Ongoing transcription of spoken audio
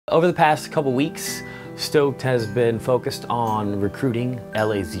Over the past couple weeks, Stoked has been focused on recruiting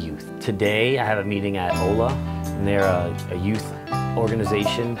LA's youth. Today I have a meeting at OLA, and they're a youth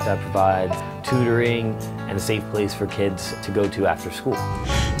organization that provides tutoring and a safe place for kids to go to after school.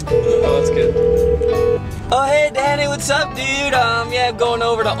 Oh, that's good. Oh, hey Danny, what's up, dude? Yeah, I'm going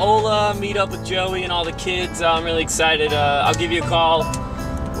over to OLA, meet up with Joey and all the kids. I'm really excited. I'll give you a call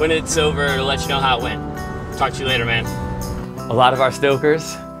when it's over to let you know how it went. Talk to you later, man. A lot of our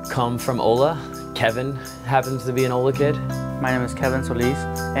Stokers come from OLA. Kevin happens to be an OLA kid. My name is Kevin Solis,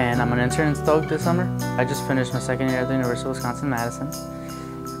 and I'm an intern in Stoked this summer. I just finished my second year at the University of Wisconsin-Madison.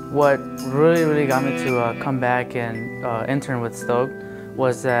 What really got me to come back and intern with Stoked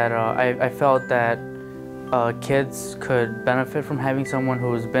was that I felt that kids could benefit from having someone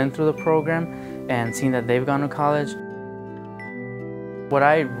who's been through the program and seen that they've gone to college. What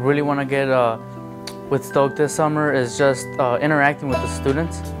I really want to get with Stoked this summer is just interacting with the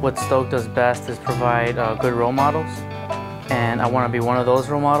students. What Stoked does best is provide good role models, and I want to be one of those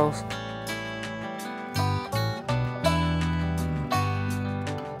role models.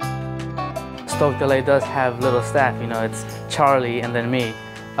 Stoked LA does have little staff, you know, it's Charlie and then me.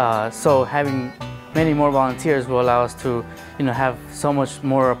 So having many more volunteers will allow us to, you know, have so much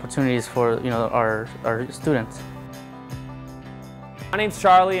more opportunities for, you know, our students. My name's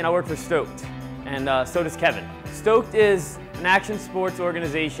Charlie and I work for Stoked, and so does Kevin. Stoked is an action sports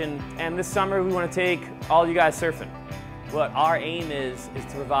organization, and this summer we want to take all you guys surfing. What our aim is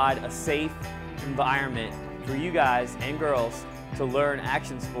to provide a safe environment for you guys and girls to learn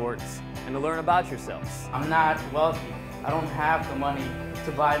action sports and to learn about yourselves. I'm not wealthy. I don't have the money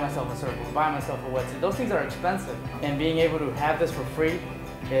to buy myself a surfboard, buy myself a wetsuit. Those things are expensive, and being able to have this for free,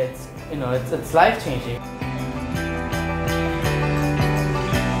 it's life-changing.